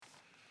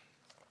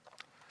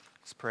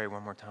Pray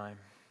one more time.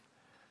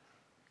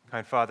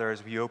 Kind Father,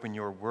 as we open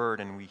your word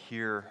and we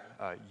hear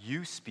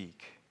you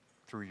speak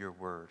through your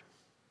word,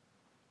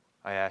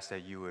 I ask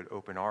that you would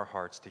open our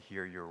hearts to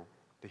hear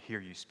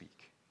you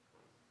speak,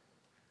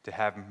 to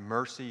have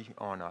mercy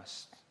on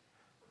us,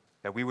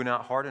 that we would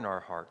not harden our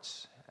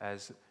hearts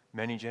as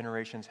many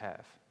generations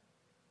have,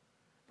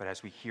 but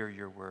as we hear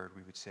your word,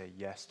 we would say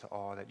yes to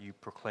all that you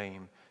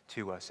proclaim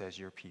to us as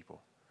your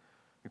people.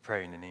 We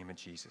pray in the name of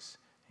Jesus.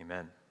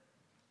 Amen.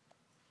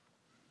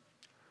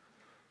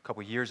 A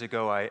couple years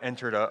ago, I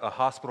entered a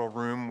hospital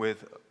room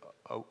with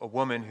a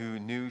woman who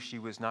knew she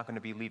was not going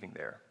to be leaving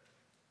there.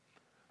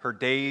 Her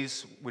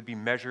days would be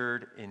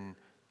measured in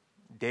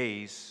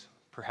days,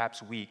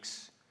 perhaps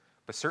weeks,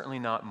 but certainly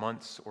not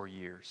months or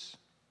years.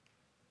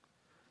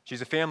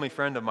 She's a family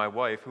friend of my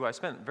wife, who I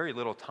spent very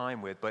little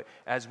time with, but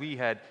as we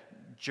had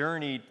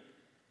journeyed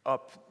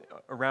up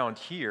around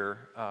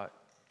here,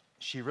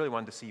 she really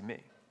wanted to see me.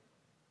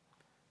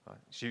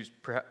 She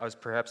was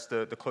perhaps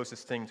the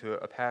closest thing to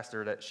a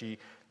pastor that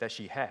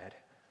she had.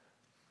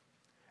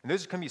 And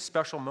those can be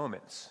special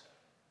moments.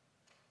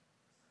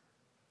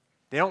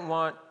 They don't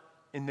want,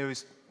 in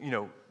those,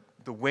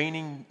 the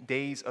waning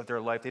days of their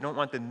life, they don't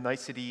want the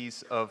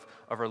niceties of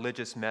a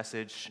religious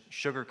message,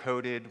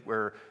 sugar-coated,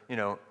 where,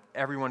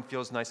 everyone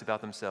feels nice about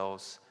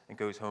themselves and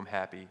goes home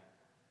happy.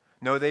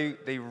 No,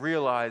 they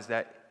realize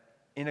that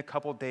in a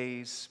couple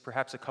days,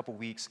 perhaps a couple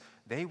weeks,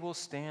 they will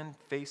stand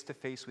face to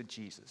face with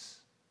Jesus.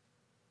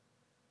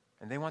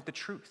 And they want the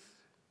truth.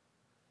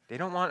 They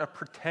don't want a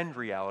pretend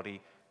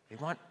reality. They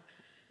want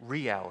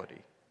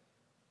reality.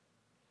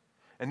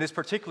 And this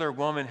particular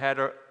woman had,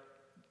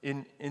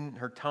 in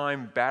her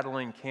time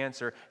battling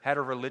cancer, had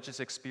a religious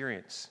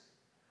experience.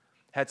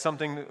 Had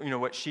something,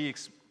 what she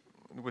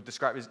would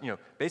describe as,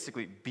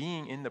 basically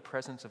being in the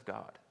presence of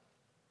God.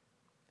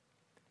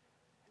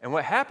 And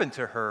what happened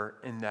to her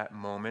in that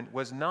moment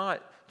was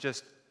not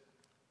just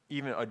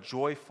even a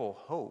joyful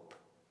hope,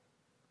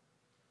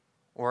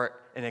 or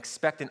an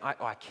expectant,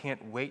 I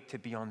can't wait to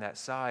be on that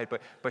side.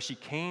 But she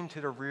came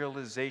to the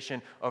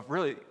realization of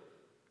really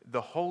the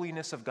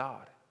holiness of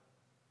God.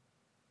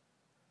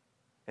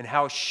 And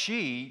how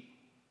she,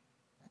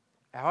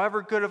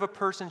 however good of a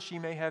person she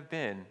may have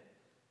been,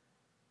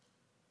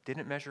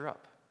 didn't measure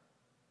up.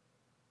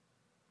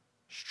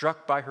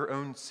 Struck by her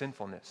own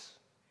sinfulness,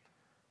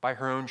 by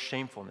her own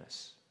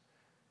shamefulness,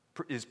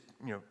 is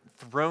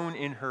thrown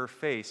in her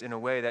face in a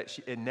way that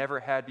it never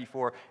had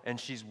before, and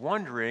she's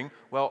wondering,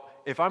 well,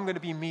 if I'm going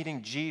to be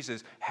meeting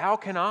Jesus, how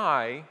can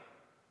I,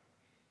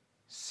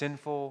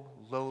 sinful,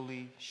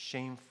 lowly,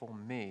 shameful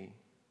me,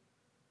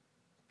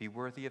 be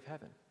worthy of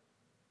heaven,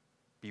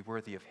 be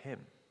worthy of him?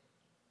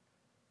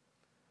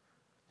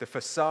 The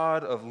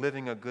facade of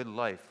living a good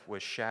life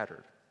was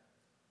shattered,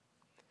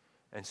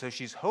 and so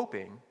she's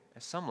hoping,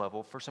 at some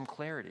level, for some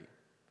clarity.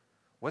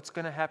 What's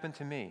going to happen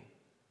to me?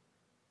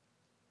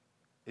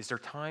 Is there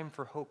time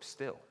for hope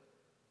still?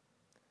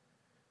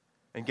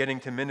 And getting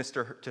to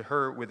minister to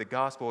her with the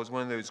gospel is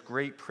one of those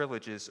great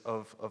privileges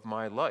of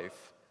my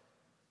life.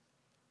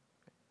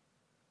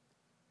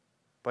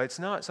 But it's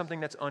not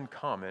something that's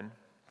uncommon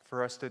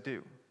for us to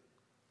do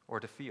or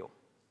to feel.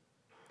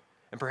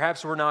 And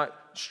perhaps we're not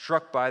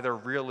struck by the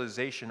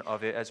realization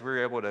of it as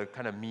we're able to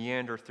kind of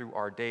meander through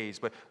our days,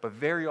 but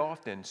very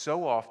often,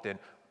 so often,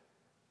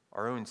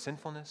 our own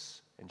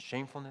sinfulness and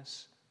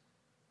shamefulness,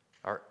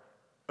 our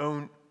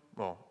own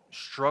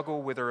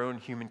struggle with our own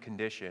human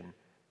condition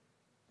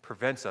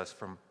prevents us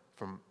from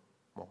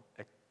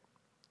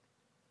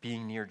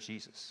being near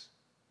Jesus,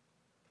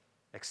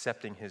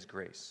 accepting his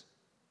grace.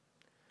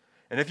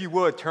 And if you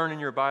would, turn in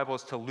your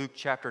Bibles to Luke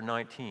chapter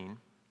 19.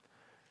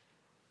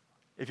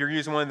 If you're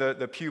using one of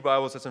the pew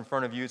Bibles that's in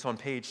front of you, it's on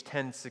page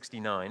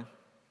 1069.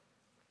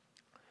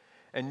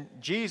 And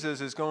Jesus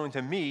is going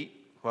to meet,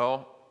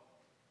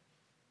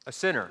 a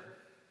sinner,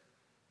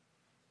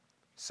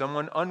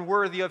 someone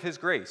unworthy of his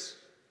grace.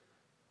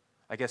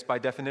 I guess by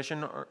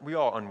definition, we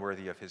all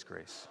unworthy of his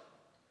grace.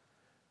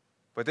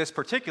 But this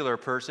particular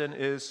person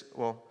is,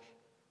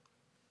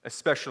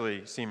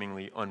 especially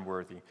seemingly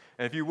unworthy.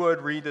 And if you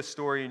would, read this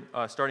story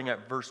starting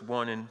at verse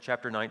 1 in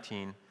chapter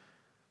 19.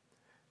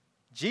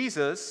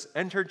 Jesus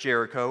entered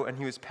Jericho, and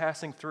he was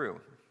passing through.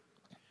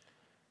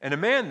 And a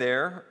man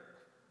there,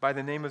 by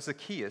the name of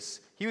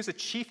Zacchaeus, he was a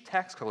chief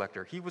tax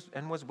collector. He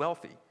was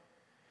wealthy.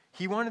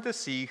 He wanted to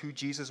see who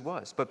Jesus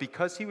was, but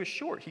because he was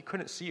short, he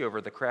couldn't see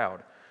over the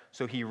crowd.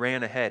 So he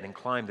ran ahead and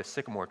climbed a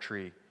sycamore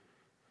tree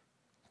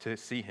to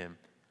see him.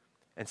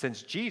 And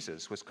since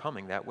Jesus was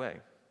coming that way,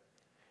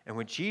 and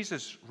when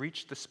Jesus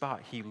reached the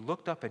spot, he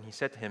looked up and he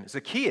said to him,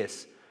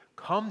 "Zacchaeus,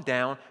 come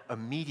down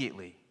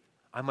immediately.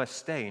 I must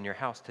stay in your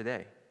house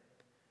today."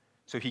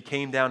 So he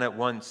came down at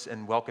once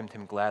and welcomed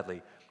him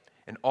gladly.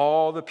 And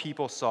all the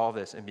people saw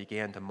this and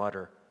began to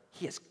mutter,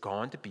 "He has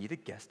gone to be the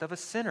guest of a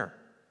sinner."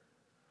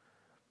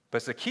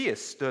 But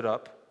Zacchaeus stood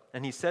up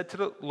and he said to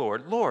the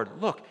Lord,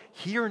 "Lord, look,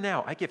 here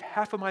now I give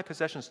half of my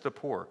possessions to the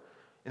poor.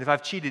 And if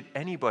I've cheated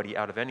anybody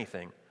out of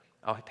anything,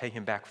 I'll pay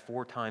him back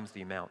 4 times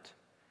the amount."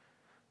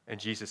 And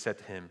Jesus said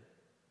to him,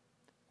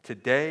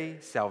 Today,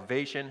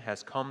 salvation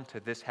has come to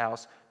this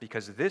house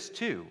because this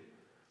too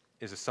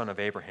is a son of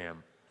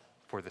Abraham.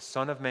 For the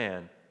Son of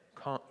Man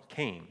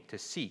came to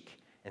seek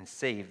and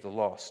save the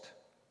lost.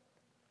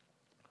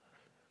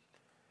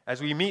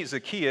 As we meet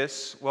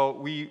Zacchaeus, well,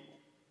 we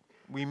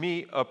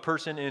meet a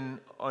person in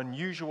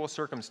unusual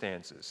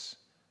circumstances.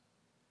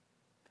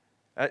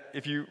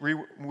 If you read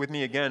with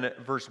me again at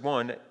verse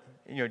 1,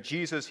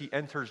 Jesus, he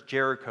enters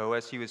Jericho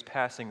as he was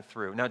passing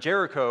through. Now,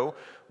 Jericho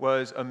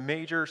was a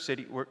major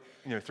city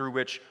through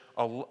which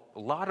a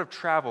lot of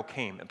travel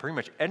came. And pretty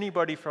much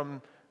anybody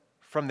from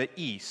the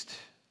east,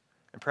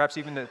 and perhaps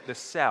even the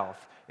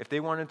south, if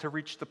they wanted to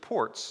reach the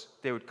ports,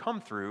 they would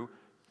come through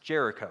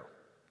Jericho.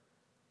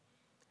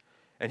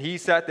 And he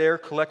sat there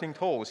collecting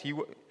tolls. He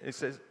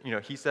says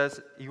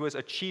he was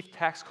a chief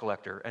tax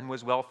collector and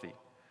was wealthy.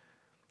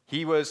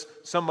 He was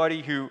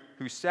somebody who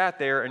sat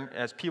there and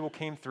as people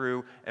came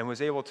through and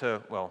was able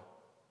to,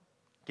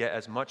 get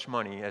as much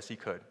money as he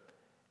could.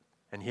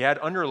 And he had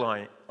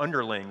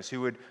underlings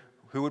who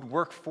would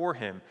work for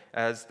him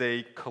as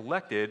they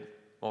collected,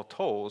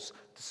 tolls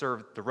to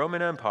serve the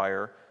Roman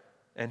Empire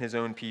and his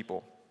own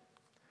people.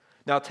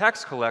 Now,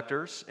 tax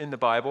collectors in the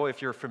Bible,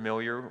 if you're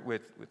familiar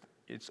with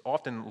it's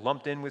often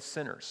lumped in with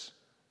sinners.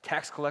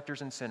 Tax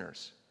collectors and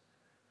sinners.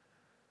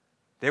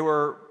 They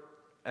were,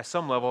 at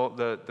some level,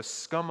 the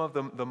scum of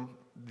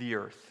the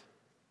earth.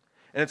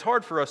 And it's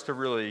hard for us to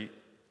really,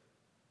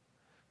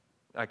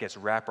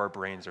 wrap our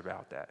brains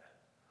about that.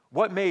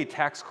 What made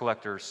tax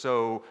collectors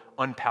so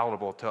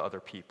unpalatable to other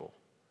people?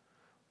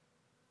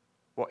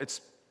 Well,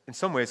 in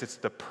some ways, it's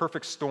the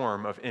perfect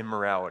storm of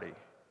immorality.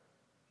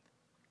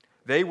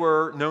 They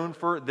were known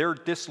for their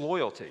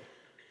disloyalty.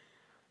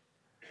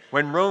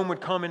 When Rome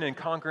would come in and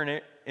conquer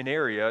an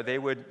area, they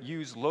would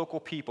use local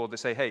people to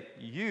say, hey,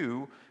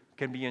 you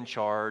can be in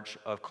charge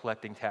of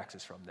collecting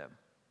taxes from them.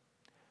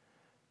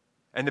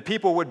 And the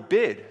people would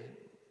bid.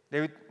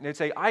 They'd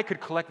say, I could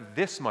collect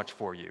this much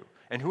for you.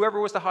 And whoever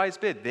was the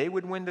highest bid, they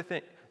would win the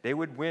thing. They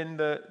would win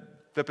the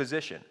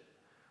position.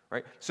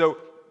 Right? So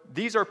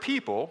these are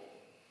people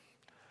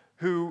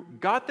who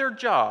got their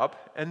job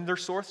and their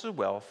source of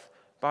wealth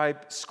by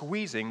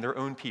squeezing their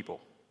own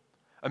people.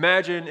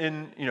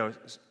 Imagine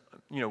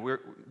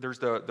there's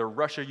the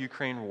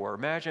Russia-Ukraine war.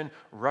 Imagine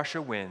Russia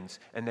wins,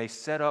 and they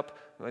set up,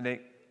 and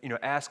they,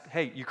 ask,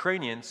 hey,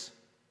 Ukrainians,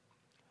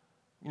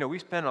 we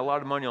spent a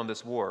lot of money on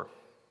this war.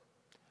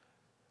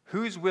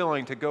 Who's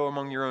willing to go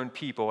among your own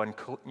people and,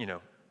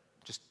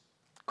 just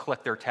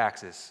collect their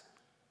taxes?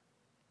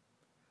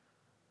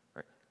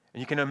 Right?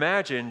 And you can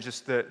imagine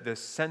just the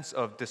sense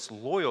of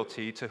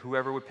disloyalty to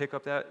whoever would pick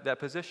up that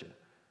position.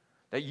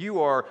 That you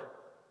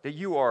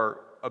are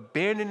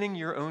abandoning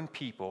your own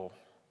people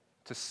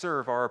to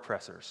serve our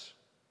oppressors.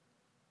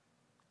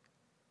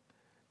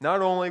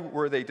 Not only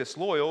were they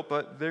disloyal,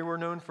 but they were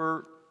known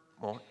for,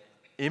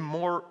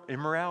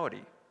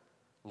 immorality,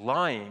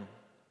 lying,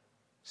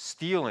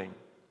 stealing.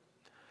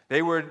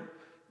 They would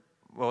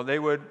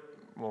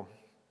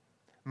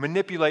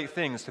manipulate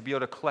things to be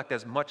able to collect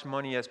as much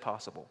money as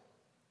possible.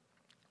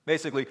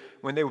 Basically,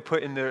 when they would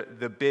put in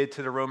the bid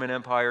to the Roman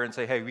Empire and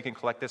say, hey, we can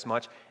collect this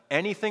much,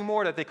 anything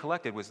more that they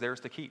collected was theirs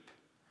to keep.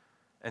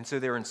 And so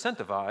they were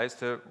incentivized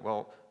to,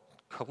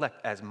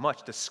 collect as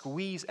much, to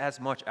squeeze as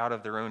much out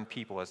of their own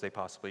people as they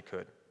possibly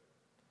could.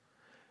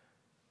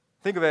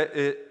 Think of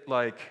it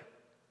like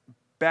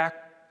back,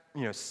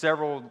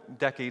 several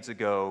decades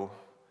ago,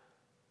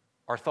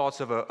 our thoughts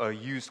of a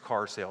used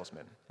car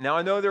salesman. Now,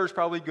 I know there's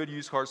probably good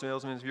used car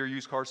salesmen. If you're a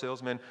used car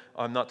salesman,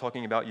 I'm not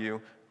talking about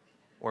you,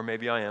 or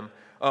maybe I am.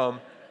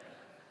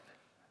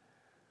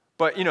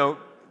 But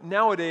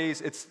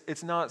nowadays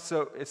it's not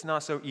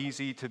so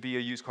easy to be a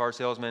used car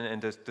salesman and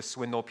to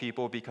swindle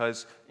people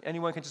because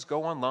anyone can just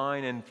go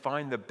online and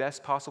find the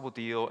best possible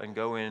deal and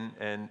go in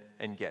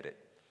and get it.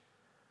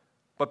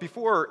 But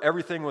before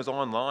everything was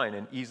online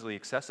and easily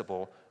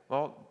accessible,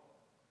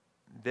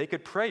 they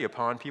could prey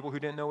upon people who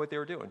didn't know what they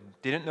were doing,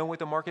 didn't know what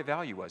the market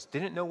value was,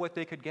 didn't know what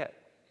they could get.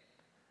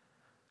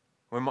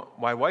 When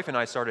my wife and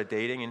I started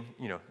dating, and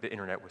the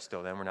internet was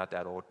still then, we're not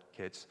that old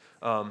kids.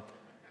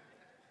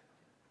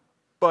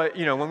 But,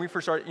 when we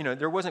first started,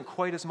 there wasn't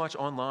quite as much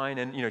online,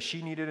 and,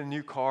 she needed a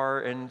new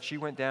car, and she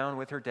went down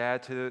with her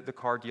dad to the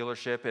car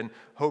dealership and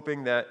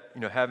hoping that,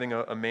 having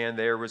a man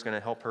there was going to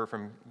help her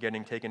from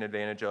getting taken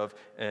advantage of,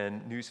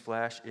 and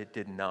newsflash, it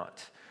did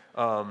not.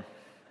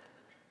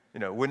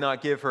 Would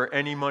not give her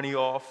any money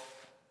off.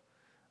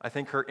 I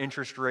think her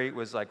interest rate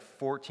was like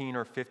 14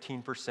 or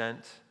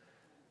 15%.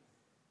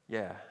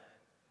 Yeah.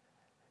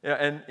 Yeah,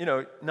 and,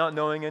 not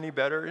knowing any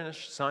better,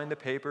 signed the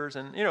papers,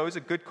 and, it was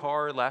a good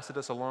car, it lasted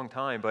us a long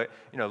time, but,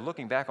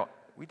 looking back,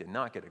 we did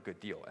not get a good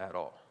deal at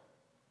all.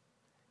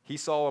 He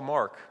saw a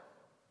mark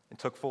and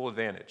took full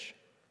advantage.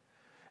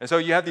 And so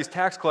you have these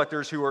tax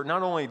collectors who are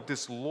not only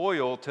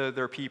disloyal to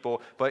their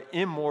people, but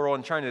immoral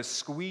and trying to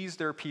squeeze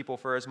their people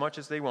for as much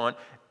as they want,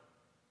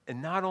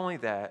 and not only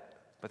that,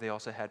 but they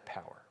also had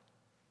power.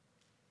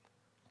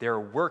 They're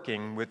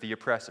working with the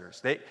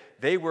oppressors. They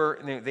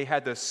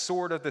had the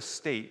sword of the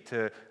state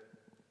to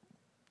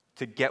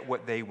to get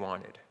what they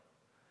wanted.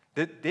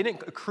 They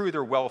didn't accrue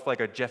their wealth like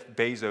a Jeff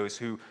Bezos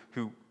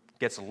who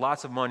gets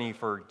lots of money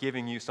for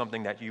giving you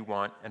something that you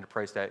want at a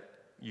price that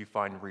you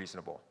find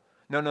reasonable.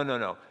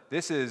 No.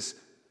 This is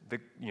the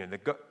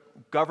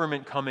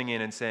government coming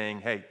in and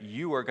saying, hey,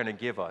 you are going to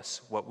give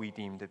us what we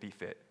deem to be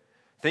fit.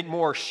 Think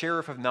more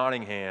Sheriff of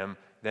Nottingham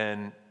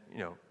than,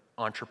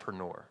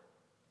 entrepreneur.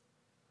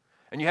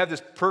 And you have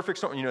this perfect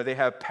storm. They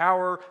have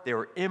power, they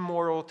were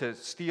immoral to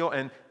steal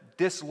and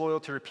disloyal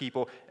to their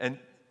people. And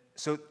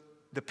so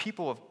the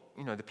people of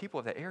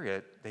that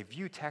area, they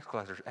view tax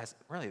collectors as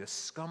really the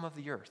scum of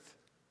the earth.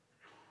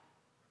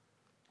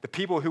 The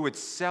people who would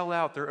sell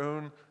out their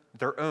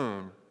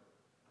own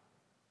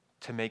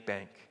to make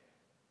bank.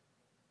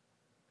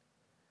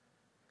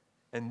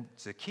 And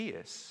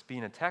Zacchaeus,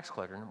 being a tax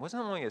collector,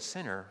 wasn't only a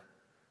sinner,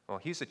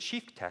 he was the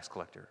chief tax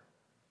collector.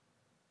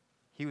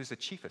 He was the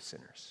chief of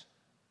sinners.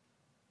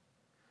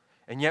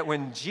 And yet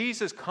when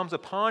Jesus comes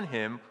upon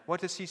him, what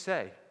does he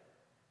say?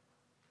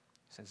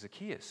 He says,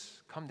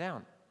 Zacchaeus, come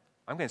down.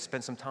 I'm going to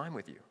spend some time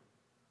with you.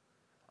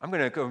 I'm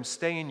going to go and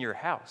stay in your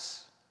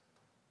house.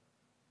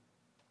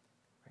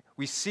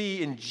 We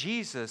see in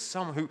Jesus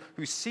someone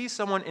who sees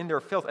someone in their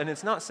filth, and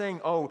it's not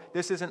saying, oh,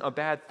 this isn't a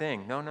bad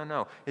thing.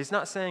 No. It's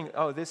not saying,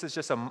 oh, this is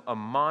just a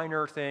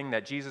minor thing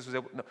that Jesus was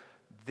able to. No.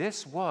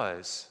 This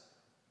was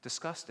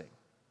disgusting.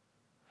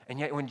 And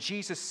yet when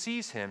Jesus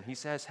sees him, he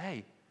says,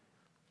 hey,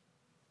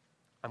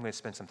 I'm going to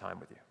spend some time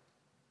with you.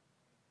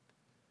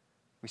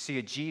 We see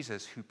a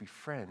Jesus who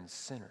befriends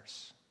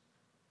sinners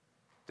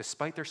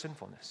despite their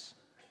sinfulness.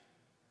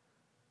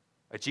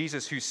 A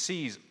Jesus who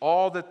sees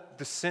all the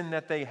sin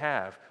that they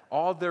have,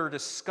 all their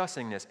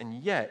disgustingness,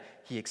 and yet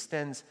he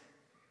extends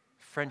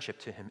friendship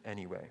to him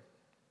anyway.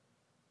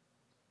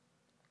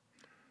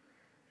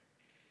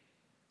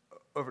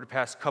 Over the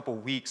past couple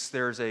weeks,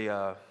 there's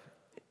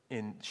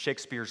in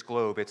Shakespeare's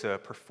Globe, it's a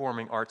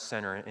performing arts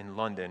center in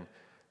London.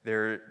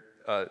 They're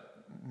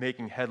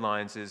making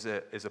headlines is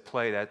a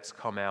play that's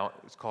come out.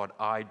 It's called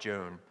I,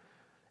 Joan.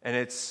 And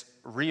it's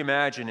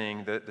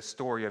reimagining the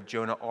story of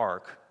Joan of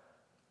Arc,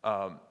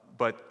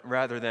 but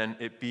rather than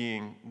it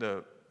being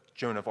the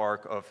Joan of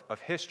Arc of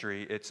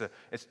history,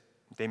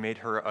 they made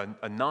her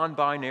a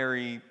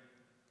non-binary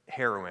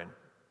heroine.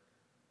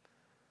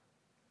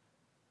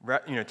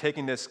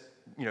 Taking this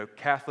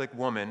Catholic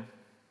woman,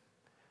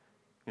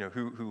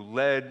 who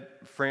led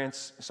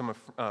France, some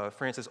of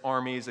France's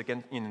armies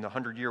in the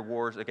 100-Year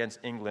Wars against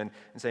England,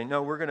 and saying,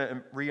 no, we're going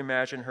to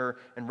reimagine her,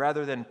 and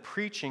rather than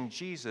preaching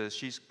Jesus,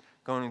 she's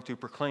going to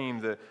proclaim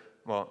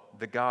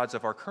the gods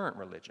of our current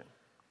religion.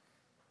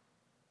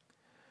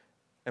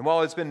 And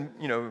while it's been,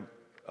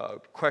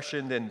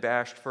 questioned and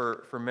bashed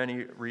for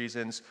many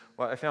reasons,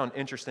 what I found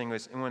interesting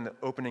was in one of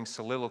the opening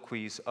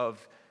soliloquies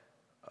of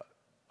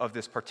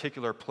this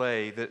particular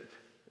play,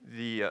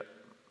 the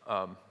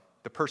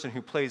person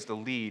who plays the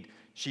lead,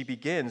 she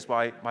begins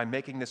by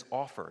making this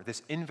offer,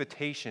 this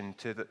invitation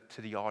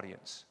to the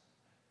audience.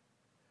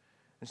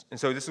 And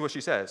so this is what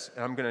she says,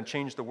 and I'm going to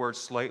change the words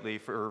slightly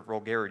for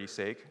vulgarity's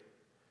sake.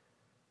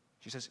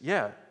 She says,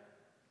 yeah,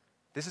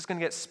 this is going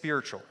to get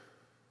spiritual.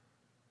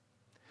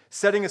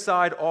 Setting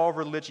aside all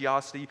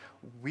religiosity,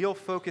 we'll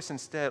focus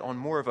instead on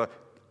more of a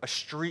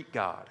street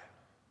god,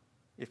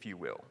 if you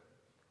will.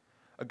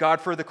 A god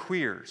for the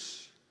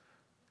queers,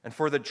 and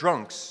for the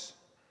drunks,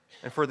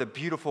 and for the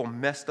beautiful,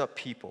 messed up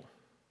people.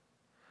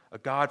 A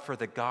God for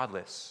the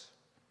godless.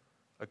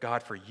 A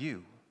God for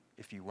you,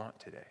 if you want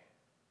today.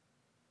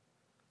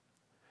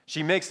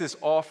 She makes this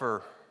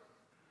offer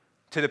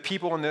to the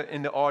people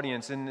in the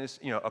audience in this,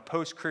 a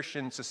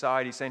post-Christian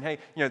society, saying, hey,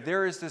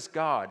 there is this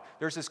God.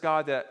 There's this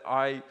God that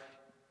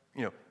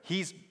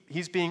he's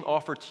being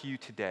offered to you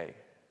today.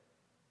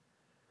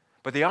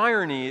 But the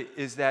irony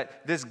is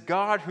that this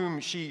God whom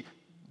she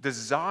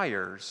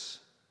desires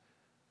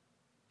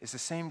is the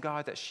same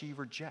God that she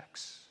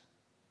rejects.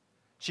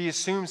 She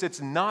assumes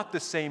it's not the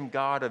same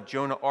God of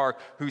Joan of Arc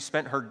who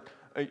spent her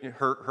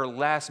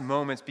last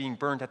moments being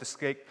burned at the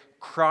stake,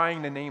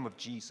 crying the name of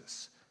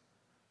Jesus.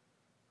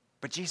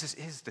 But Jesus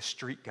is the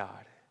street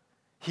God.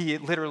 He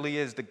literally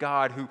is the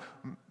God who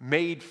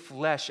made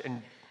flesh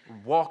and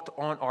walked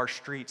on our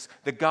streets,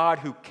 the God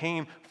who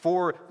came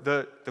for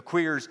the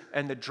queers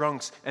and the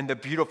drunks and the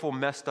beautiful,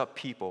 messed up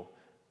people.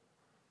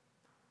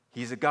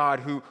 He's a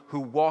God who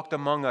walked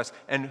among us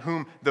and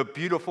whom the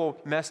beautiful,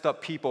 messed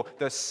up people,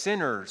 the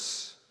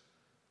sinners,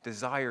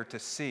 desire to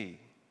see.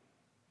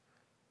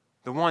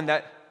 The one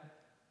that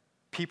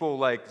people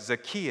like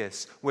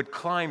Zacchaeus would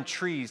climb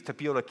trees to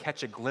be able to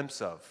catch a glimpse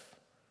of.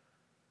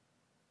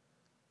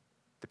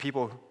 The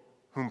people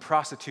whom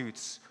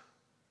prostitutes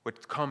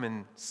would come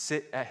and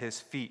sit at his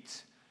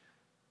feet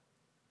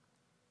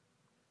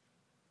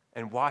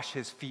and wash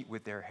his feet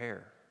with their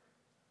hair.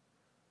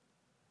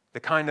 The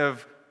kind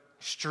of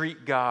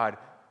street God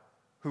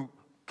who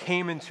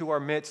came into our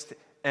midst,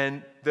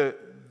 and the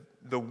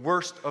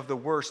worst of the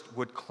worst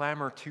would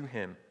clamor to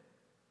him.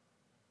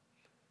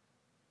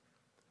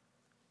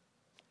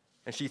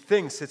 And she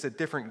thinks it's a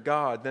different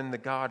God than the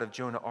God of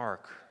Joan of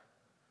Arc.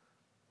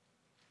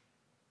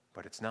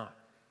 But it's not.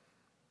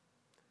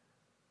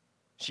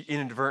 She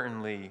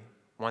inadvertently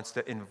wants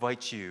to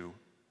invite you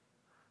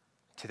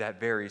to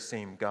that very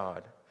same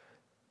God.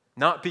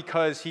 Not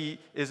because he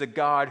is a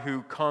God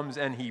who comes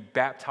and he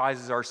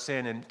baptizes our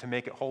sin and to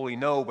make it holy,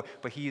 no,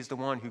 but he is the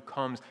one who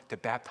comes to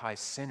baptize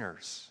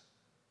sinners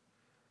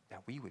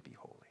that we would be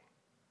holy.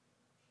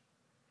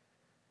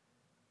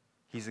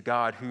 He's a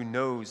God who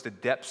knows the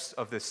depths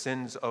of the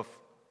sins of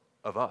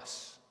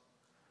us.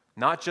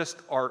 Not just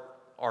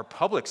our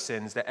public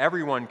sins that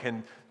everyone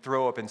can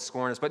throw up and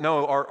scorn us, but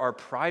no, our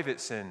private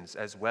sins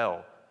as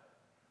well.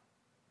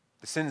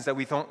 The sins that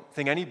we don't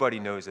think anybody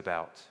knows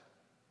about.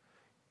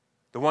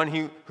 The one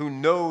who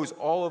knows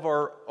all of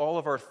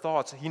our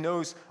thoughts. He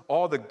knows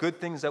all the good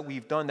things that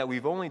we've done that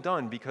we've only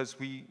done because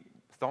we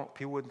thought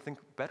people would think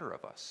better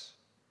of us.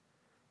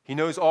 He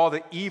knows all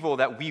the evil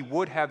that we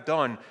would have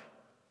done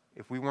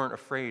if we weren't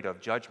afraid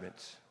of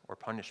judgment or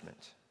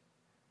punishment.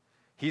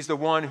 He's the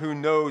one who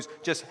knows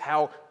just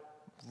how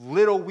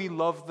little we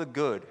love the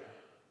good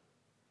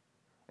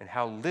and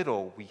how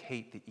little we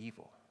hate the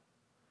evil.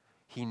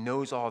 He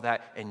knows all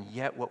that, and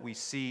yet what we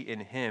see in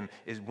him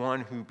is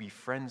one who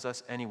befriends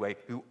us anyway,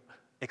 who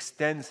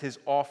extends his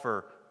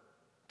offer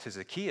to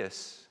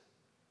Zacchaeus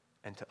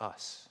and to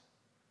us.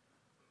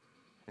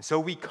 And so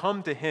we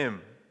come to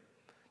him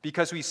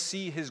because we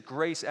see his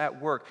grace at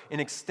work.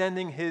 In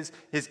extending his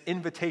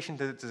invitation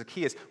to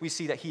Zacchaeus, we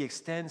see that he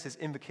extends his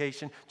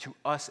invitation to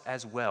us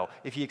as well.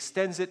 If he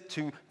extends it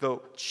to the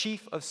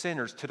chief of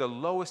sinners, to the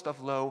lowest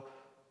of low,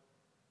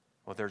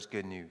 well, there's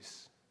good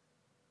news.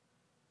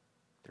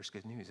 There's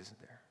good news, isn't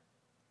there?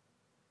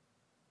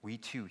 We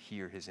too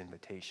hear his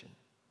invitation.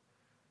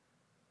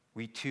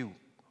 We too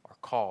are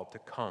called to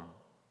come,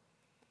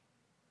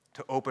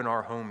 to open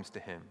our homes to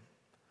him,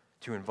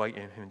 to invite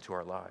him into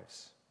our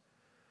lives.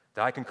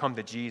 That I can come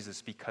to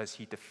Jesus because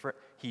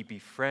he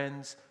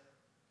befriends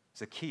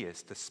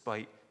Zacchaeus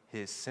despite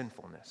his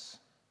sinfulness.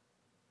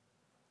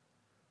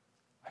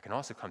 I can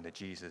also come to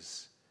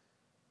Jesus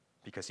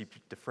because he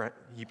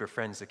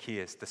befriends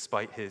Zacchaeus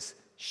despite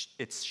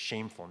its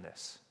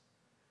shamefulness.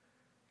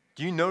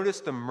 Do you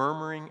notice the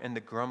murmuring and the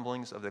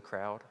grumblings of the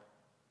crowd?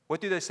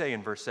 What do they say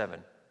in verse 7?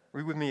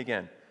 Read with me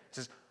again. It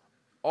says,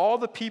 all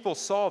the people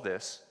saw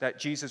this, that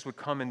Jesus would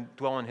come and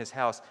dwell in his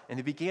house, and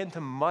they began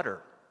to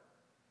mutter,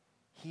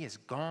 he is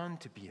gone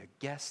to be a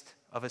guest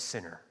of a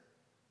sinner.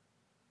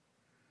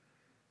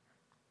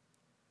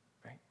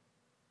 Right?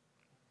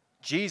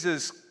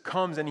 Jesus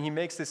comes and he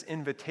makes this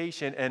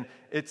invitation, and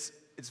it's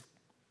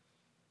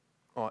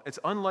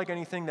unlike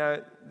anything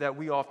that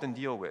we often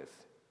deal with.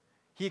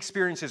 He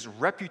experiences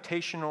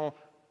reputational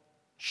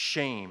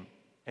shame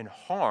and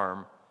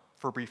harm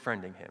for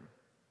befriending him.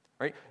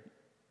 Right?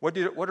 What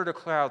are the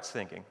crowds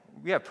thinking?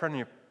 We have plenty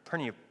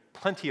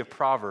of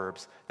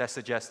proverbs that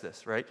suggest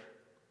this, right?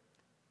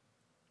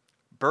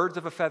 Birds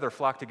of a feather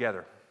flock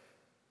together.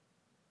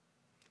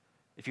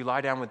 If you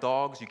lie down with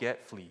dogs, you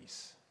get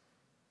fleas.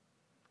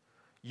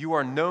 You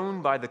are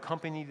known by the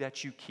company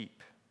that you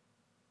keep.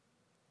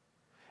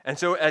 And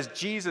so as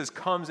Jesus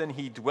comes and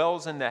he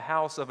dwells in the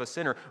house of a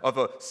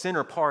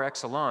sinner par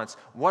excellence,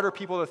 what are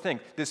people to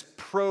think? This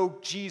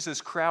pro-Jesus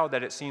crowd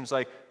that it seems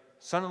like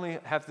suddenly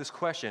have this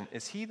question,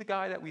 is he the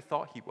guy that we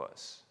thought he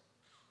was?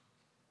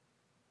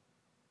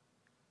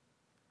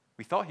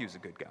 We thought he was a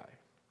good guy.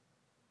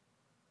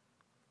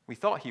 We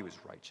thought he was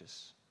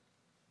righteous.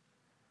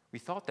 We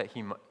thought that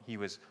he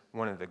was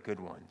one of the good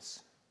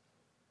ones.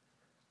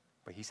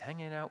 But he's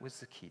hanging out with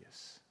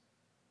Zacchaeus.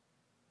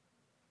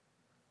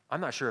 I'm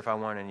not sure if I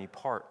want any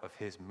part of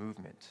his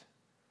movement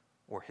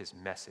or his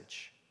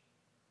message.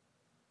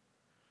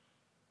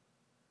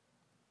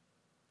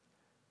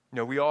 You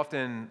know, we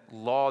often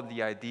laud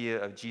the idea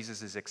of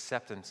Jesus'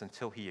 acceptance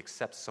until he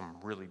accepts some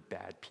really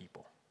bad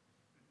people.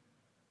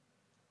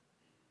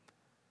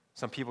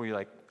 Some people you're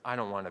like, I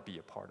don't want to be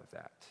a part of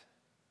that.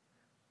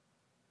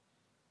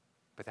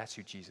 But that's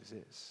who Jesus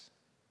is.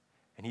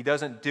 And he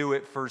doesn't do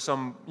it for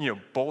some,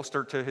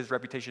 bolster to his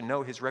reputation.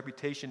 No, his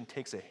reputation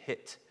takes a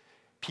hit.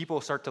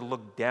 People start to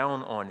look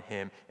down on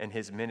him and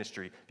his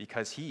ministry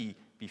because he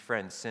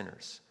befriends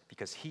sinners,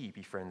 because he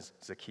befriends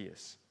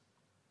Zacchaeus.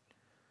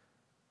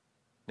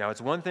 Now,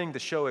 it's one thing to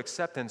show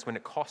acceptance when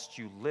it costs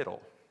you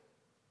little,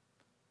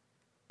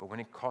 but when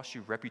it costs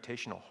you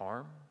reputational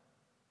harm,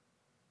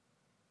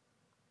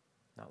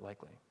 not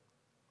likely.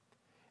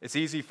 It's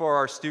easy for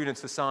our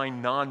students to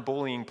sign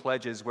non-bullying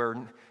pledges where,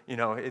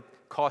 it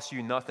costs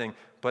you nothing,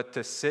 but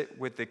to sit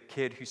with the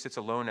kid who sits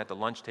alone at the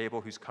lunch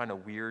table who's kind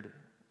of weird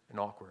and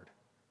awkward,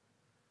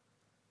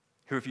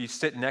 who if you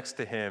sit next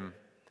to him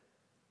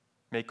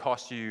may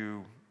cost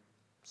you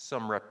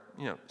some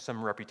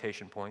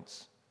reputation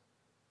points,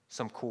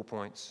 some cool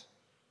points.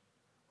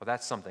 Well,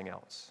 that's something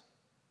else.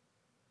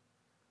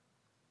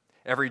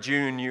 Every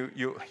June,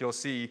 you'll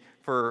see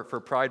for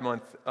Pride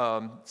Month,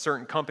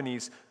 certain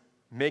companies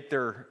make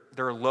their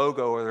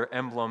logo or their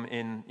emblem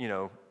in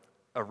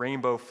a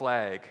rainbow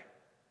flag.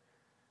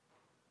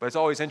 But it's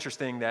always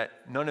interesting that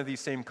none of these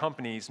same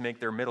companies make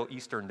their Middle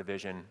Eastern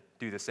division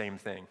do the same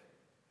thing.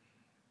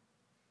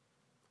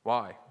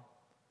 Why?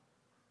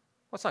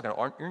 Well, it's not going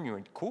to earn you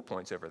any cool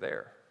points over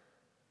there.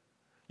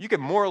 You can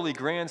morally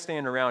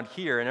grandstand around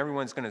here and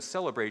everyone's going to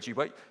celebrate you,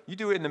 but you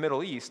do it in the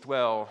Middle East,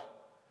 well,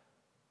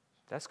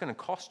 that's going to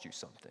cost you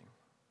something.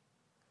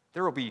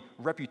 There will be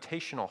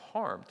reputational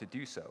harm to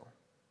do so.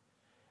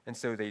 And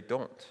so they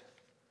don't.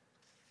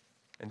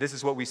 And this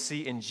is what we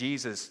see in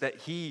Jesus, that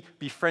he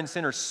befriends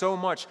sinners so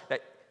much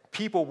that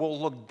people will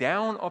look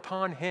down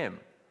upon him,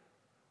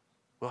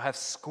 will have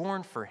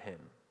scorn for him.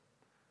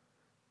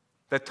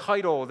 The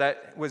title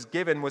that was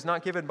given was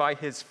not given by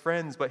his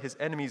friends, but his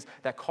enemies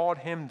that called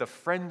him the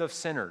friend of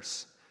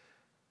sinners.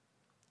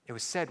 It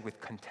was said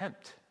with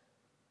contempt,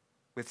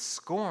 with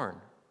scorn,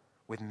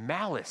 with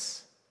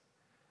malice.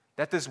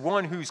 That this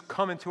one who's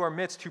come into our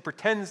midst, who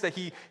pretends that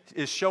he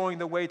is showing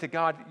the way to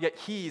God, yet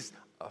he's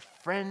a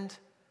friend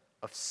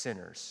of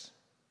sinners.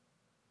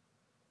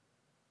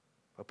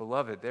 But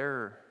beloved,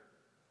 their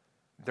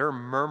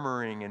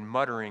murmuring and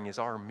muttering is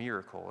our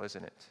miracle,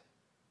 isn't it?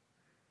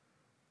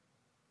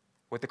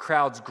 What the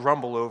crowds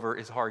grumble over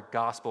is our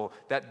gospel,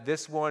 that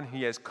this one,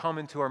 he has come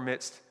into our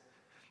midst,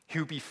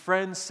 who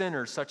befriends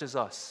sinners such as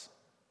us.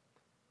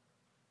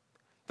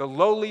 The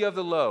lowly of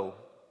the low,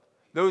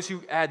 those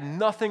who add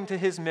nothing to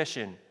his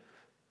mission,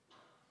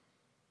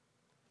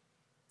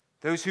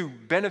 those who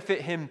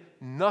benefit him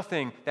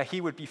nothing, that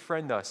he would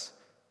befriend us,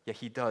 yet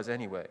he does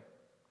anyway.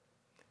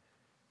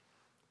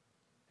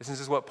 This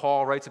is what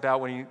Paul writes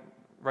about when he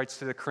writes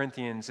to the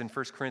Corinthians in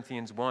 1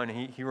 Corinthians 1.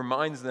 He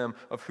reminds them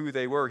of who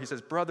they were. He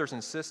says, brothers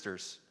and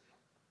sisters,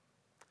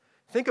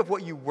 think of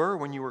what you were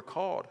when you were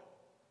called.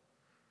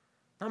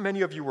 Not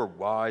many of you were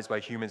wise by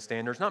human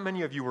standards. Not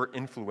many of you were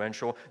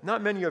influential.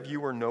 Not many of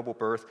you were noble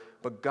birth.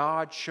 But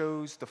God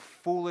chose the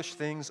foolish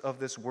things of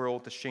this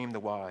world to shame the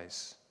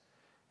wise.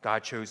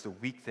 God chose the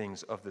weak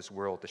things of this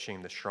world to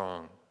shame the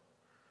strong.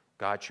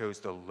 God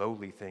chose the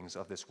lowly things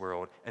of this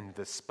world and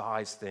the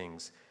despised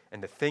things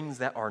and the things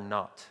that are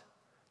not,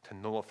 to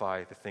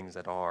nullify the things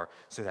that are,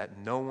 so that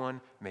no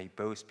one may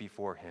boast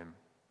before him.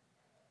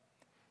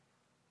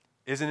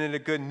 Isn't it a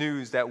good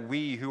news that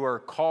we who are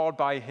called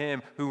by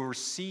him, who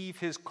receive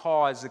his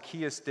call as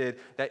Zacchaeus did,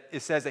 that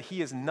it says that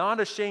he is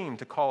not ashamed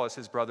to call us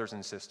his brothers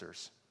and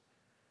sisters?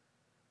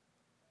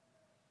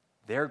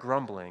 Their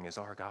grumbling is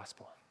our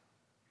gospel.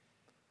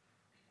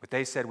 What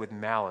they said with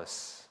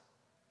malice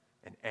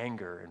and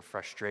anger and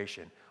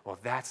frustration, well,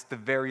 that's the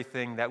very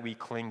thing that we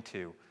cling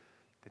to.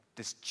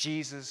 This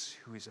Jesus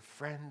who is a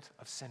friend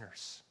of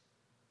sinners.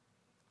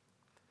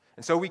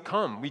 And so we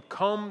come. We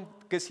come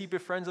because he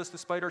befriends us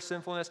despite our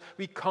sinfulness.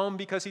 We come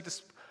because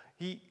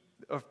he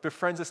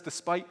befriends us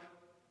despite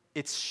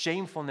its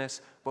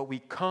shamefulness. But we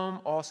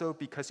come also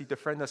because he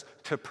befriends us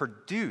to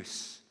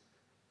produce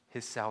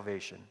his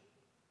salvation.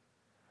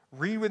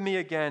 Read with me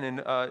again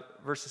in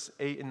verses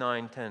 8 and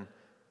 9, 10.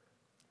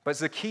 But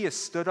Zacchaeus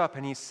stood up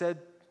and he said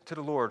to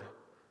the Lord,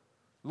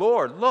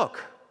 Lord,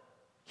 look,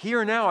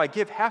 here now I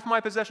give half my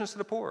possessions to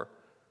the poor.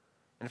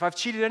 And if I've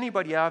cheated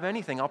anybody out of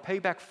anything, I'll pay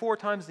back 4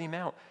 times the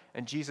amount.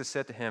 And Jesus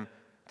said to him,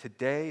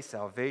 today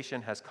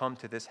salvation has come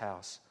to this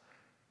house,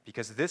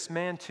 because this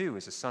man too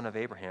is a son of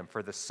Abraham.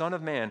 For the Son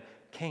of Man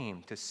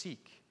came to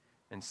seek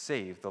and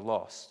save the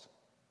lost.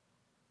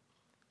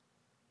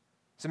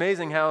 It's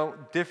amazing how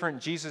different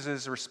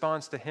Jesus'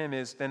 response to him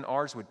is than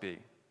ours would be.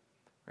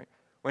 Right?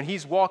 When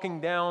he's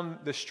walking down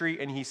the street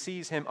and he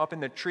sees him up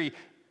in the tree,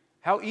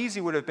 how easy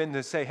would it have been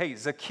to say, hey,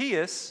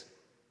 Zacchaeus,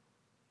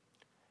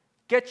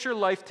 get your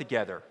life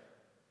together.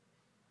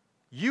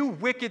 You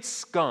wicked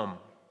scum.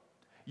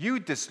 You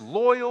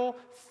disloyal,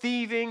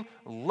 thieving,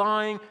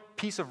 lying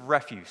piece of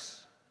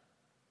refuse.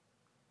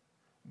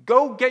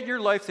 Go get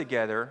your life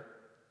together.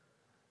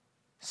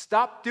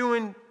 Stop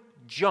doing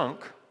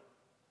junk.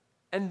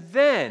 And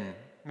then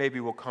maybe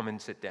we'll come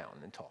and sit down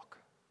and talk.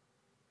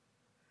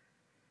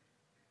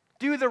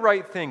 Do the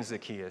right thing,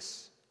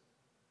 Zacchaeus.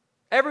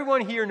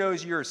 Everyone here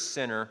knows you're a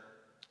sinner.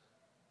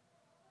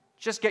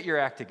 Just get your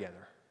act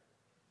together.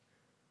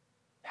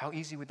 How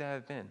easy would that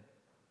have been?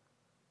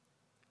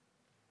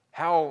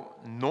 How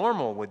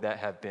normal would that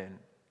have been?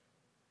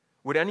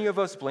 Would any of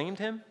us blamed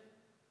him?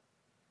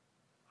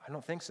 I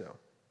don't think so.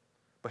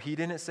 But he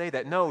didn't say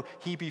that. No,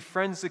 he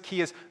befriends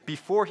Zacchaeus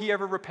before he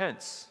ever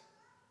repents.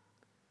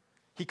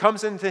 He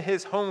comes into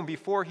his home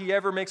before he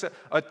ever makes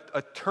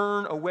a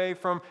turn away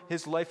from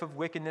his life of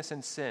wickedness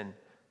and sin.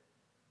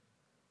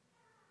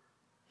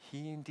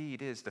 He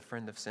indeed is the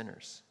friend of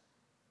sinners.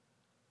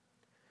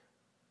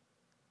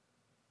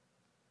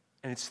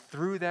 And it's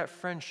through that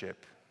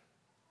friendship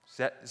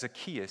that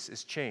Zacchaeus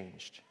is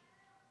changed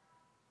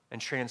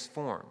and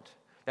transformed,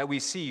 that we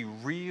see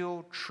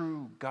real,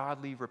 true,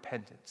 godly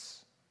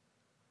repentance.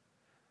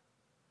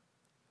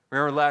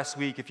 Remember last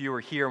week, if you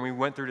were here, and we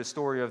went through the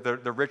story of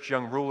the rich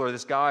young ruler,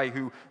 this guy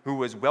who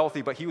was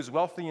wealthy, but he was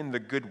wealthy in the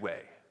good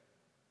way,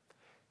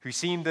 who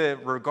seemed to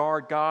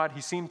regard God,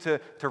 who seemed to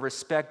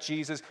respect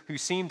Jesus, who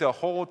seemed to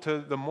hold to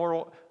the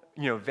moral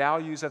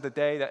values of the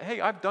day that,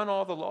 hey, I've done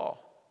all the law.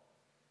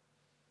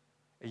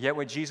 Yet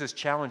when Jesus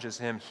challenges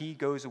him, he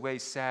goes away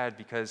sad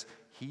because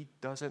he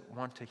doesn't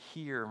want to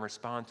hear and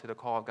respond to the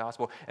call of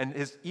gospel.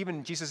 And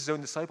even Jesus'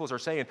 own disciples are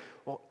saying,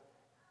 well,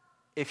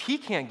 if he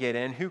can't get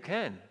in, who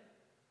can?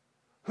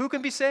 Who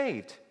can be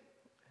saved?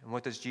 And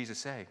what does Jesus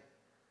say?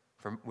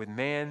 With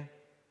man,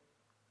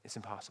 it's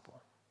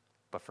impossible.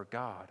 But for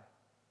God,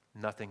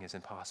 nothing is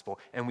impossible.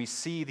 And we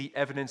see the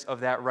evidence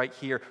of that right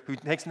here, who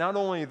takes not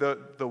only the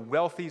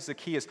wealthy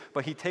Zacchaeus,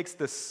 but he takes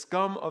the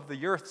scum of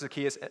the earth,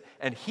 Zacchaeus,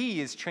 and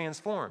he is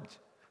transformed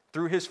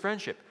through his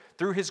friendship,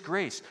 through his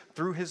grace,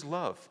 through his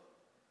love.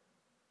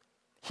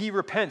 He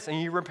repents, and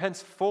he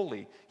repents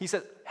fully. He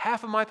says,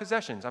 half of my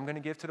possessions I'm going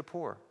to give to the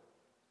poor.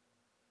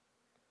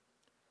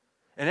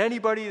 And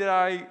anybody that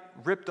I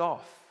ripped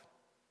off,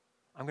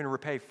 I'm going to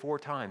repay 4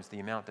 times the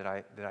amount that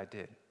I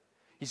did.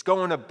 He's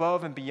going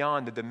above and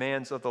beyond the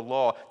demands of the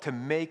law to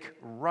make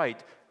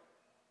right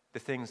the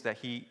things that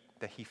he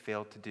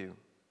failed to do.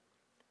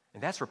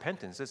 And that's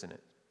repentance, isn't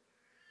it?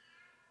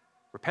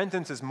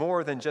 Repentance is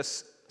more than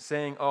just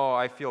saying, oh,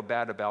 I feel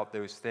bad about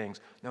those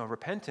things. No,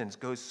 repentance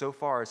goes so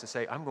far as to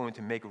say, I'm going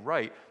to make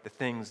right the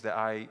things that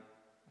I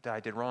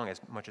did wrong as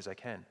much as I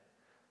can.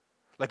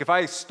 Like if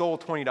I stole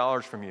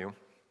 $20 from you,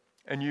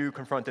 and you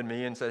confronted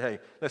me and said, hey,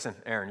 listen,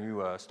 Aaron,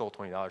 you stole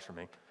 $20 from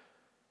me.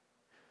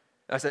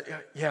 I said,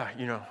 yeah,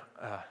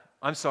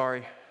 I'm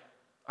sorry.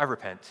 I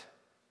repent.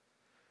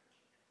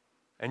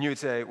 And you would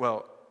say,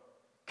 well,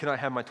 can I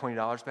have my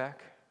 $20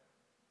 back?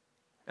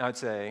 And I'd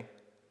say,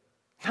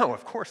 no,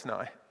 of course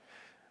not.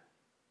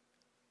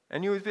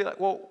 And you would be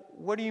like, well,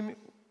 what do you mean?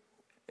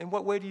 In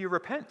what way do you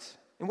repent?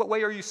 In what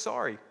way are you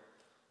sorry?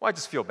 Well, I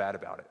just feel bad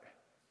about it.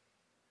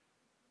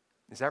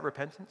 Is that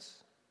repentance?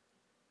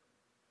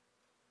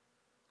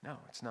 No,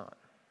 it's not.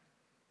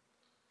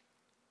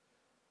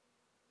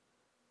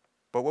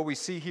 But what we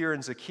see here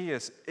in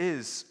Zacchaeus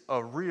is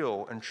a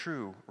real and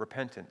true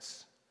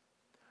repentance.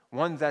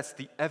 One that's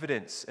the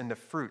evidence and the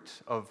fruit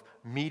of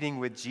meeting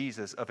with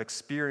Jesus, of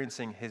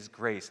experiencing his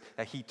grace,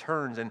 that he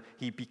turns and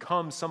he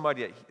becomes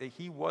somebody that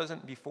he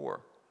wasn't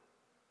before.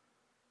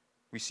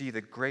 We see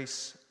the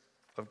grace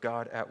of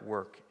God at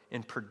work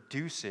in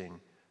producing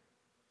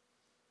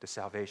the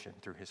salvation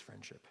through his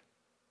friendship.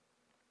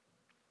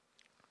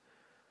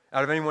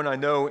 Out of anyone I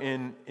know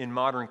in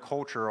modern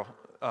culture,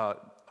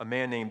 a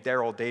man named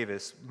Daryl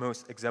Davis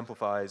most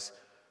exemplifies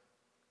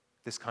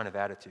this kind of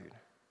attitude.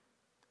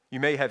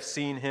 You may have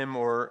seen him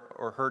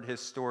or heard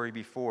his story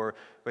before,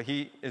 but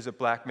he is a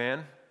black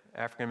man,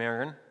 African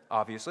American,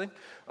 obviously.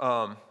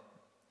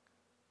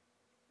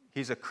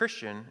 He's a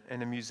Christian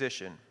and a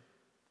musician.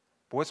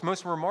 But what's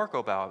most remarkable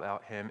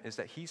about him is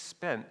that he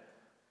spent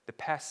the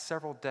past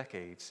several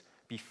decades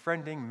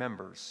befriending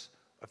members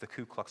of the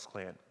Ku Klux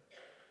Klan,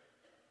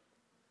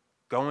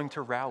 going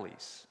to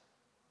rallies,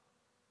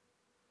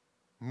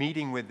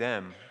 meeting with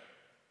them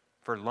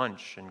for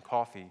lunch and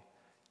coffee,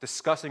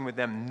 discussing with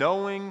them,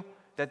 knowing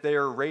that they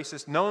are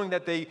racist, knowing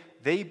that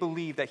they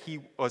believe that he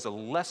was a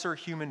lesser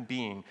human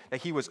being,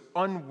 that he was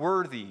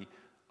unworthy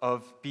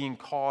of being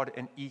called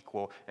an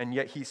equal, and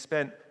yet he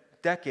spent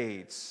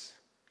decades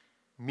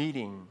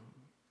meeting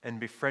and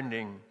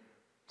befriending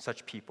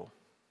such people.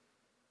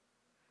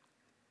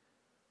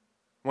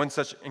 One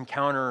such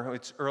encounter,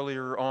 it's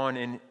earlier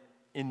on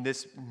in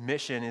this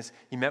mission, is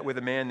he met with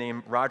a man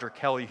named Roger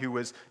Kelly, who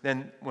was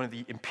then one of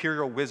the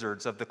imperial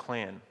wizards of the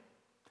Klan.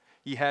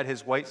 He had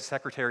his white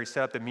secretary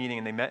set up the meeting,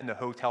 and they met in the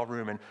hotel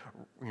room, and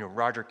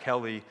Roger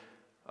Kelly,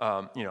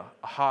 a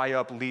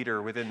high-up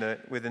leader within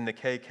the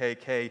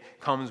KKK,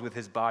 comes with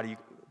his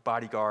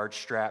bodyguard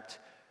strapped.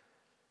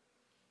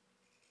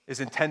 This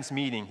intense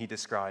meeting, he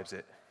describes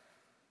it.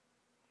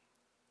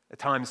 At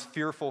times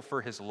fearful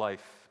for his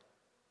life.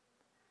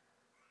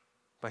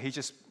 But he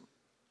just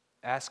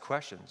asks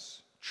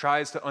questions,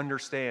 tries to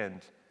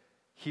understand,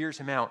 hears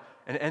him out,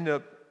 and end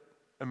up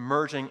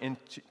emerging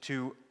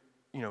into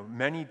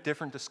many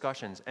different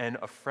discussions, and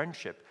a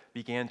friendship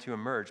began to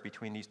emerge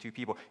between these two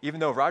people. Even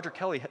though Roger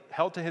Kelly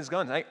held to his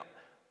guns,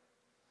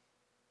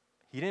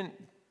 he didn't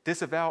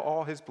disavow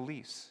all his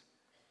beliefs.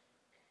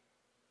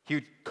 He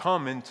would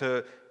come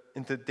into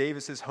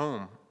Davis's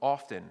home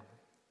often,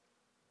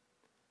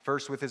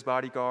 first with his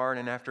bodyguard,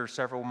 and after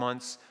several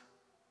months,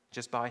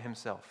 just by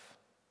himself.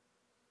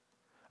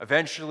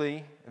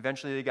 Eventually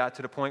they got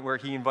to the point where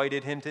he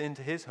invited him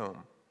into his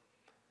home.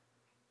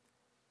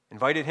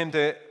 Invited him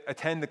to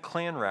attend the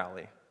Klan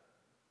rally,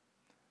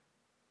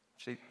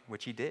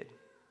 which he did.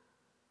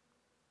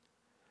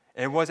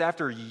 And it was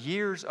after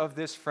years of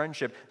this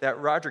friendship that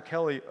Roger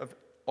Kelly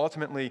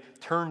ultimately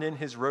turned in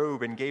his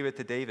robe and gave it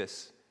to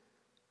Davis.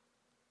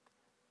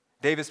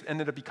 Davis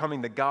ended up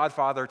becoming the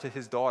godfather to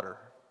his daughter.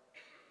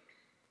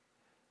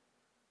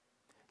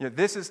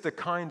 This is the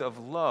kind of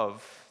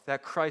love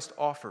that Christ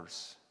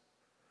offers.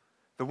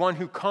 The one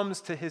who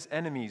comes to his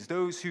enemies,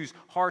 those whose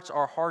hearts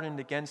are hardened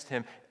against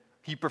him,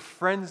 he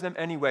befriends them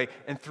anyway,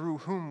 and through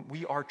whom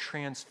we are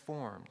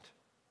transformed.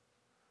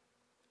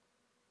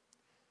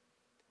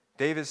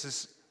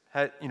 Davis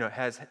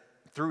has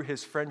through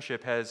his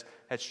friendship has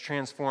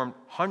transformed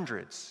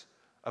hundreds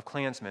of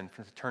Klansmen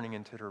from turning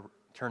into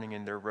turning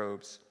in their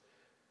robes.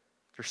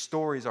 Their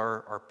stories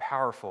are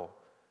powerful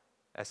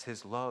as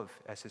his love,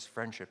 as his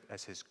friendship,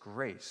 as his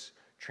grace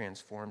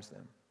transforms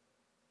them.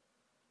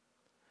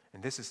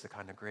 And this is the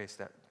kind of grace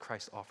that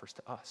Christ offers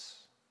to us.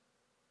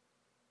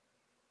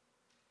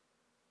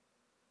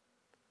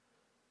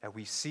 That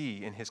we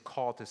see in his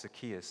call to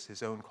Zacchaeus,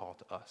 his own call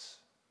to us.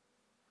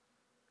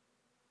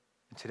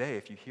 And today,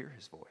 if you hear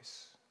his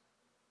voice,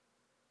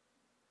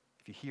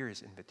 if you hear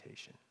his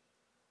invitation,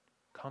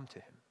 come to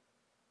him.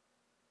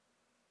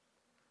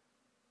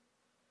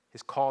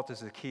 His call to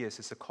Zacchaeus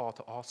is a call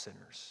to all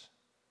sinners.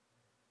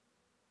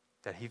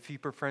 That if he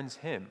befriends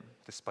him,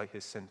 despite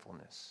his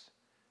sinfulness,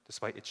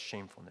 despite its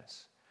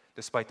shamefulness,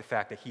 despite the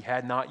fact that he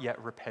had not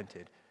yet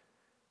repented,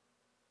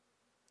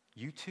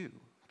 you too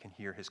can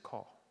hear his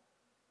call.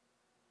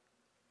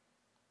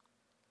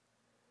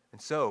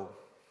 And so,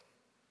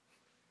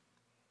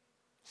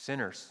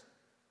 sinners,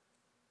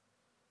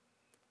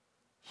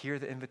 hear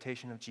the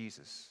invitation of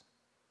Jesus.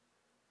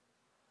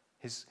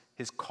 His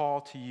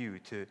call to you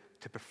to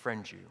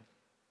befriend you,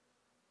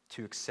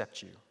 to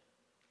accept you,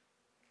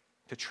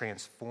 to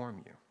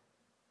transform you.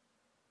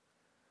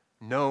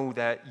 Know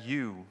that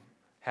you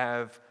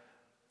have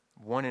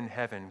one in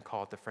heaven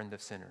called the friend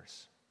of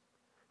sinners,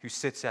 who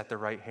sits at the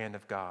right hand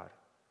of God,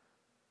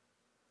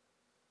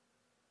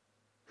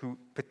 who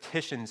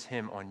petitions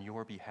him on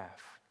your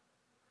behalf,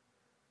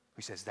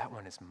 who says, that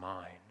one is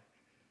mine.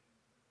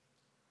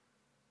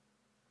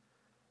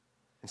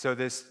 And so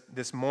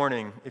this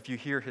morning, if you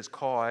hear his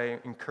call, I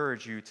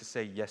encourage you to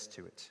say yes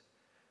to it.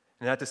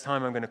 And at this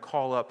time, I'm going to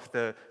call up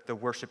the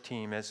worship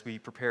team as we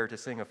prepare to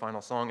sing a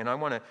final song. And I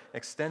want to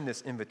extend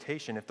this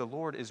invitation. If the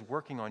Lord is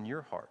working on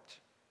your heart,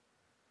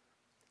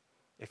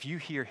 if you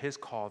hear his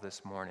call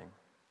this morning,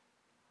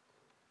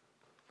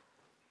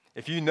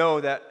 if you know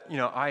that,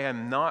 I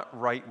am not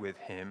right with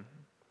him,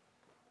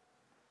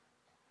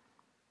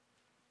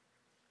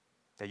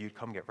 that you'd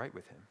come get right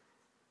with him.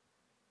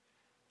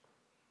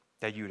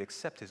 That you would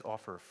accept his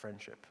offer of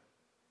friendship.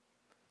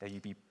 That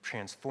you'd be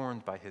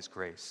transformed by his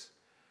grace.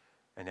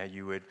 And that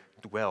you would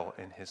dwell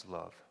in his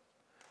love.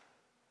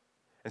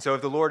 And so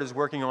if the Lord is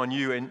working on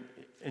you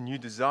and you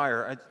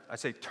desire, I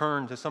say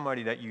turn to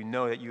somebody that you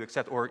know that you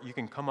accept, or you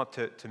can come up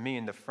to me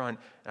in the front,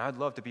 and I'd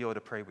love to be able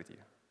to pray with you.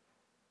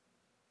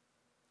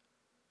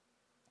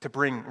 To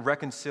bring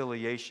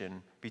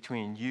reconciliation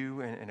between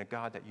you and a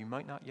God that you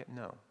might not yet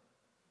know.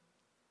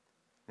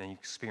 And you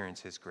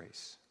experience his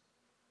grace.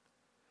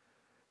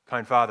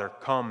 Kind Father,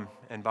 come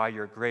and by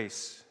your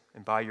grace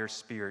and by your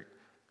Spirit,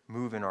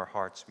 move in our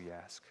hearts, we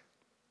ask.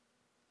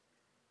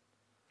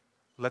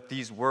 Let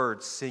these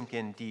words sink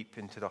in deep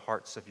into the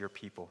hearts of your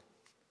people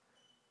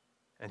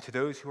and to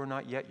those who are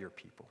not yet your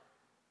people,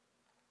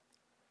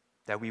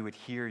 that we would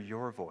hear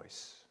your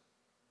voice,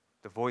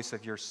 the voice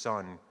of your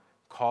Son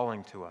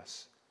calling to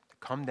us to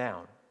come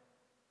down,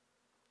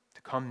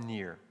 to come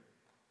near,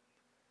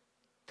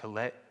 to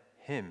let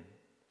him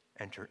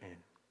enter in.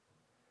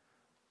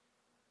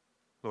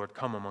 Lord,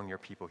 come among your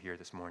people here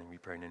this morning, we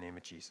pray in the name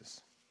of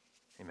Jesus.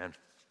 Amen.